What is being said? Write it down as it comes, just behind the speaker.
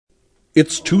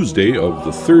It's Tuesday of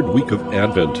the third week of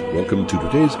Advent. Welcome to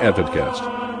today's ADVENTCAzT.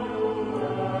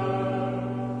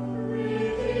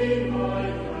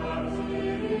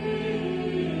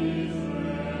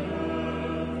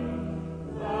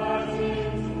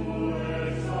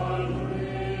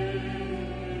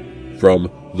 From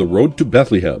The Road to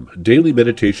Bethlehem, Daily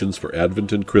Meditations for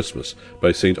Advent and Christmas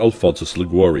by St. Alphonsus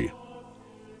Liguori.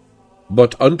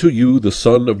 But unto you the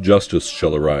Son of Justice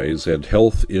shall arise, and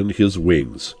health in his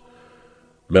wings.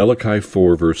 Malachi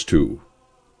 4, verse 2.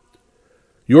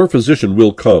 Your physician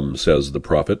will come, says the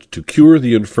prophet, to cure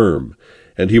the infirm,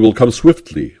 and he will come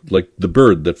swiftly, like the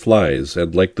bird that flies,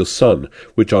 and like the sun,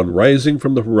 which on rising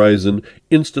from the horizon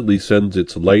instantly sends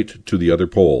its light to the other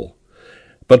pole.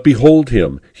 But behold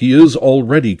him, he is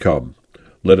already come.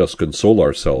 Let us console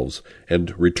ourselves,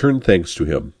 and return thanks to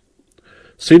him.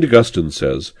 St. Augustine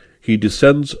says, he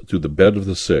descends to the bed of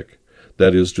the sick,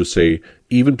 that is to say,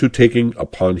 even to taking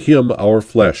upon him our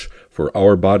flesh, for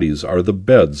our bodies are the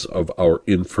beds of our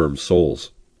infirm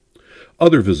souls.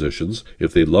 Other physicians,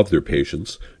 if they love their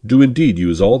patients, do indeed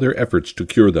use all their efforts to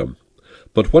cure them.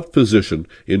 But what physician,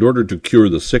 in order to cure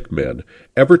the sick man,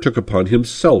 ever took upon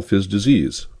himself his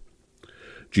disease?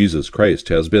 Jesus Christ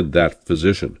has been that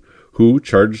physician, who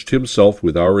charged himself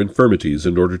with our infirmities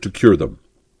in order to cure them.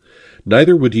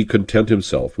 Neither would he content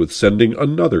himself with sending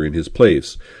another in his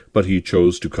place, but he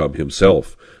chose to come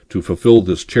himself, to fulfill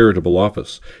this charitable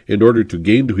office, in order to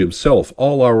gain to himself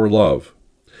all our love.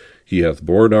 He hath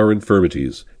borne our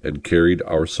infirmities, and carried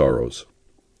our sorrows.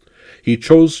 He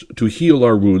chose to heal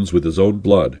our wounds with his own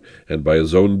blood, and by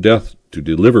his own death to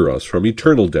deliver us from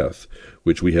eternal death,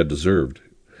 which we had deserved.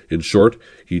 In short,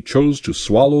 he chose to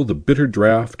swallow the bitter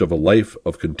draught of a life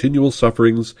of continual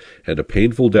sufferings and a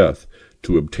painful death,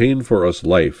 to obtain for us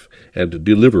life, and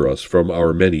deliver us from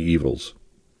our many evils.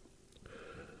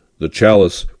 The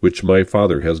chalice which my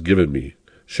Father has given me,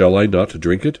 shall I not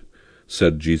drink it?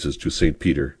 Said Jesus to St.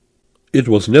 Peter. It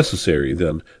was necessary,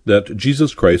 then, that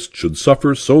Jesus Christ should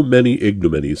suffer so many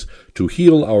ignominies to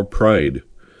heal our pride,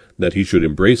 that he should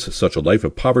embrace such a life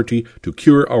of poverty to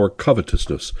cure our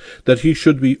covetousness, that he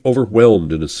should be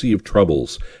overwhelmed in a sea of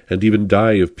troubles, and even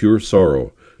die of pure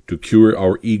sorrow, to cure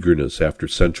our eagerness after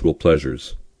sensual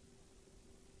pleasures.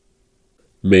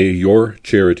 May your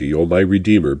charity, O my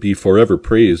Redeemer, be forever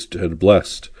praised and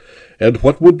blessed. And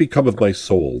what would become of my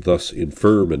soul, thus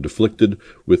infirm and afflicted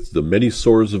with the many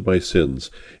sores of my sins,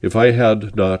 if I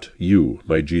had not you,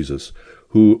 my Jesus,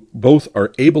 who both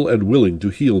are able and willing to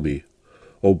heal me?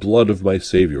 O blood of my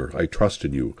Saviour, I trust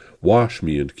in you. Wash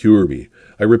me and cure me.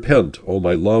 I repent, O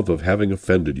my love, of having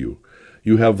offended you.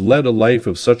 You have led a life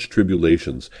of such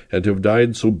tribulations, and have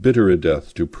died so bitter a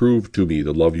death to prove to me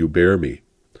the love you bear me.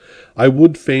 I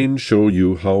would fain show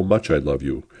you how much I love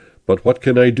you, but what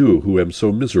can I do who am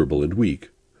so miserable and weak?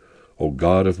 O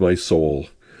God of my soul,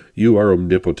 you are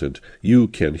omnipotent, you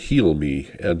can heal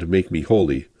me and make me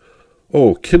holy.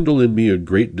 O kindle in me a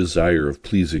great desire of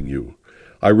pleasing you.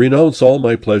 I renounce all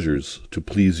my pleasures to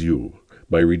please you,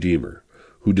 my Redeemer,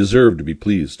 who deserve to be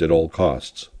pleased at all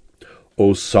costs.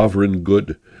 O sovereign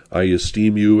good, I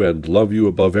esteem you and love you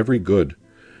above every good.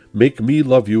 Make me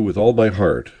love you with all my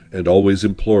heart, and always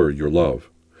implore your love.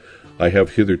 I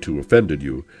have hitherto offended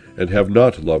you, and have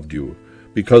not loved you,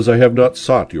 because I have not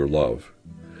sought your love.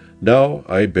 Now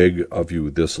I beg of you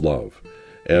this love,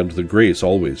 and the grace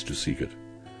always to seek it.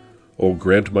 O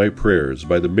grant my prayers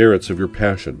by the merits of your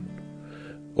passion.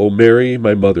 O Mary,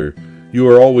 my mother, you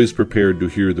are always prepared to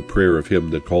hear the prayer of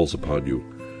him that calls upon you.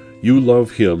 You love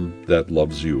him that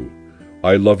loves you.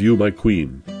 I love you, my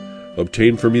Queen.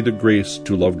 Obtain for me the grace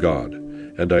to love God,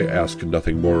 and I ask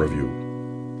nothing more of you.